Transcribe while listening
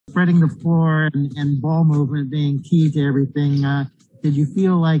spreading the floor and ball movement being key to everything. Did you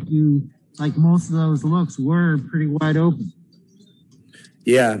feel like most of those looks were pretty wide open?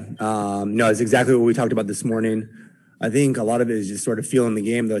 Yeah, no, it's exactly what we talked about this morning. I think a lot of it is just sort of feeling the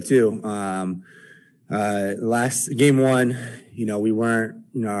game, though, too. Last game one, we weren't,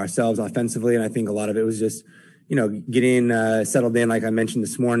 ourselves offensively, and I think a lot of it was just, getting settled in, like I mentioned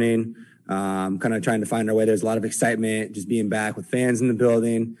this morning, kind of trying to find our way. There's a lot of excitement, just being back with fans in the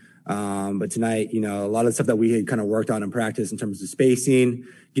building. But tonight, a lot of the stuff that we had kind of worked on in practice in terms of spacing,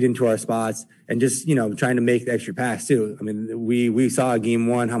 get into our spots, and just, trying to make the extra pass too. I mean, we saw game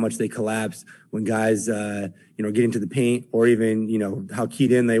one how much they collapsed when guys, get into the paint, or even, how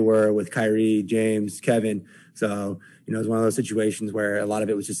keyed in they were with Kyrie, James, Kevin. So, it was one of those situations where a lot of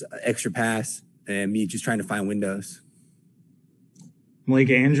it was just extra pass and me just trying to find windows.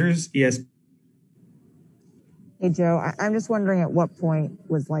 Malika Andrews, yes. Hey, Joe, I'm just wondering at what point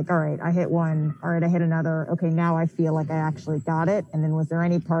was like, all right, I hit one, all right, I hit another. Okay, now I feel like I actually got it. And then was there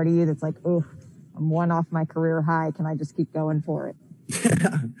any part of you that's like, oof, I'm one off my career high. Can I just keep going for it?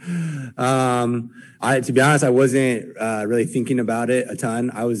 To be honest, I wasn't really thinking about it a ton.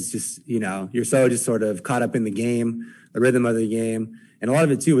 I was just, you're so just sort of caught up in the game, the rhythm of the game. And a lot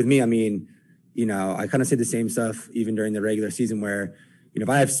of it too with me, I mean, I kind of say the same stuff even during the regular season where, if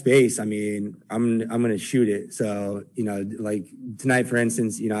I have space, I mean, I'm going to shoot it. So, like tonight, for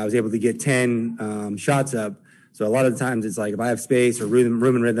instance, I was able to get 10 shots up. So a lot of the times it's like if I have space or room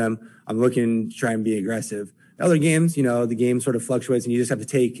and rhythm, I'm looking to try and be aggressive. Other games, the game sort of fluctuates and you just have to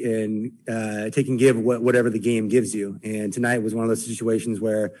take and give whatever the game gives you. And tonight was one of those situations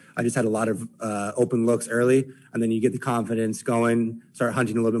where I just had a lot of open looks early, and then you get the confidence going, start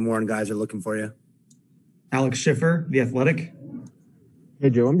hunting a little bit more, and guys are looking for you. Alex Schiffer, The Athletic. Hey,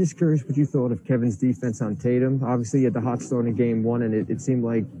 Joe, I'm just curious what you thought of Kevin's defense on Tatum. Obviously, he had the hot start in game one, and it seemed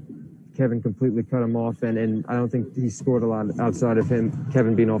like Kevin completely cut him off, and I don't think he scored a lot outside of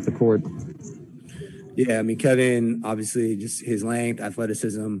Kevin being off the court. Yeah, I mean, Kevin, obviously, just his length,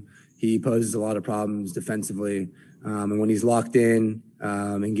 athleticism, he poses a lot of problems defensively. And when he's locked in,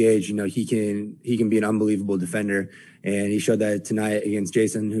 engaged, he can be an unbelievable defender. And he showed that tonight against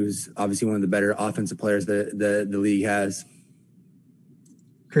Jason, who's obviously one of the better offensive players that the league has.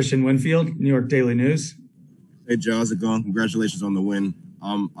 Christian Winfield, New York Daily News. Hey, Joe, how's it going? Congratulations on the win.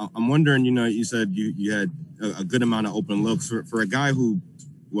 I'm wondering, you said you had a good amount of open looks. For a guy who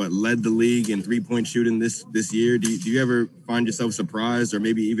led the league in three-point shooting this year, do you ever find yourself surprised or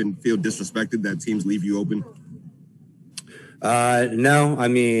maybe even feel disrespected that teams leave you open? No, I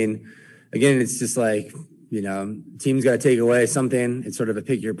mean, again, it's just like, teams got to take away something. It's sort of a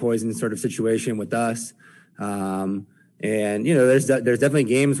pick your poison sort of situation with us. And, there's definitely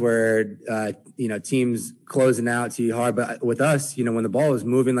games where, teams closing out too hard. But with us, when the ball is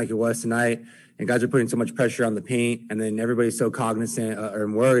moving like it was tonight and guys are putting so much pressure on the paint and then everybody's so cognizant or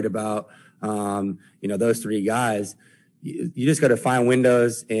worried about, those three guys, you just got to find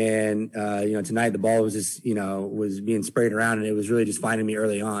windows. And, tonight the ball was just, was being sprayed around and it was really just finding me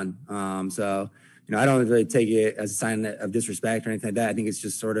early on. I don't really take it as a sign of disrespect or anything like that. I think it's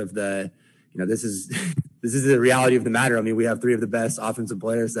just sort of this is the reality of the matter. I mean, we have three of the best offensive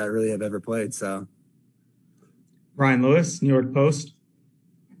players that really have ever played. So, Brian Lewis, New York Post.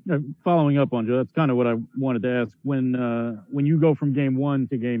 Following up on Joe, that's kind of what I wanted to ask. When you go from game one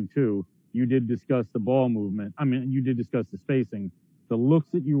to game two, you did discuss the ball movement. I mean, you did discuss the spacing. The looks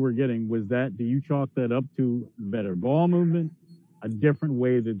that you were getting, do you chalk that up to better ball movement, a different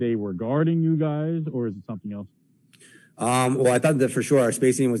way that they were guarding you guys, or is it something else? Well, I thought that for sure our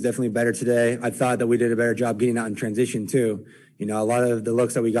spacing was definitely better today. I thought that we did a better job getting out in transition too. A lot of the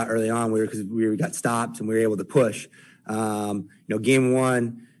looks that we got early on, because we got stopped and we were able to push. Game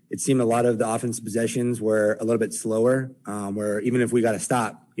one, it seemed a lot of the offensive possessions were a little bit slower, where even if we got a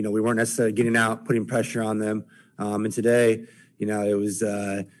stop, we weren't necessarily getting out, putting pressure on them. And today, it was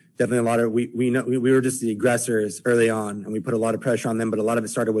definitely a lot of, we were just the aggressors early on and we put a lot of pressure on them, but a lot of it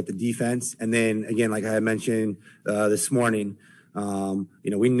started with the defense. And then again, like I had mentioned this morning,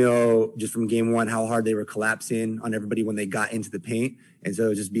 we know just from game one how hard they were collapsing on everybody when they got into the paint. And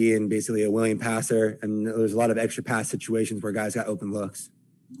so just being basically a willing passer, and there was a lot of extra pass situations where guys got open looks.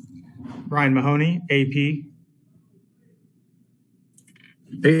 Brian Mahoney, AP.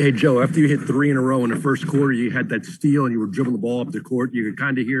 Hey, Joe, after you hit three in a row in the first quarter, you had that steal and you were dribbling the ball up the court. You could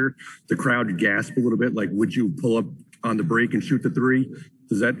kind of hear the crowd gasp a little bit. Like, would you pull up on the break and shoot the three?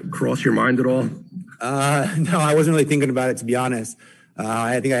 Does that cross your mind at all? No, I wasn't really thinking about it, to be honest.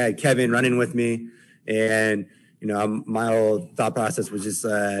 I think I had Kevin running with me, and my whole thought process was just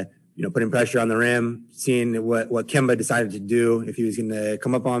putting pressure on the rim, seeing what Kemba decided to do. If he was going to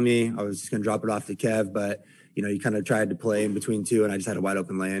come up on me, I was just going to drop it off to Kev. But, he kind of tried to play in between two, and I just had a wide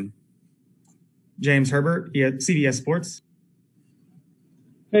open lane. James Herbert, CBS Sports.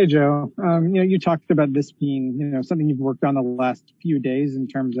 Hey, Joe. You talked about this being, something you've worked on the last few days in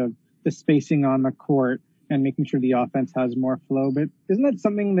terms of the spacing on the court and making sure the offense has more flow. But isn't that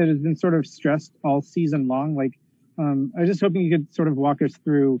something that has been sort of stressed all season long? I was just hoping you could sort of walk us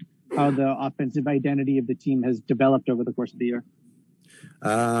through how the offensive identity of the team has developed over the course of the year.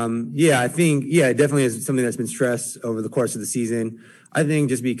 I think, it definitely is something that's been stressed over the course of the season. I think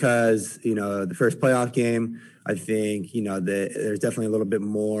just because, the first playoff game, I think, there's definitely a little bit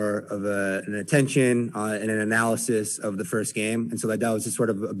more of an attention and an analysis of the first game. And so that was just sort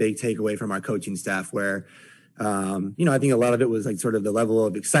of a big takeaway from our coaching staff where, I think a lot of it was like sort of the level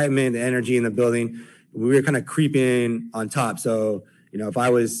of excitement, the energy in the building. We were kind of creeping on top. So, if I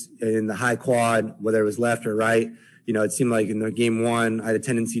was in the high quad, whether it was left or right, it seemed like in the game one, I had a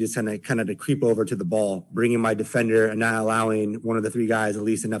tendency to kind of to creep over to the ball, bringing my defender and not allowing one of the three guys at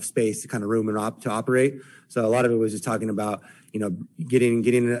least enough space to kind of room to operate. So a lot of it was just talking about, getting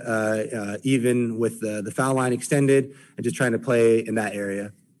even with the foul line extended and just trying to play in that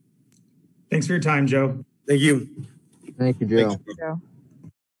area. Thanks for your time, Joe. Thank you. Thank you, Joe. Thanks, Joe.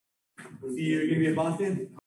 See you. You're going to be in Boston?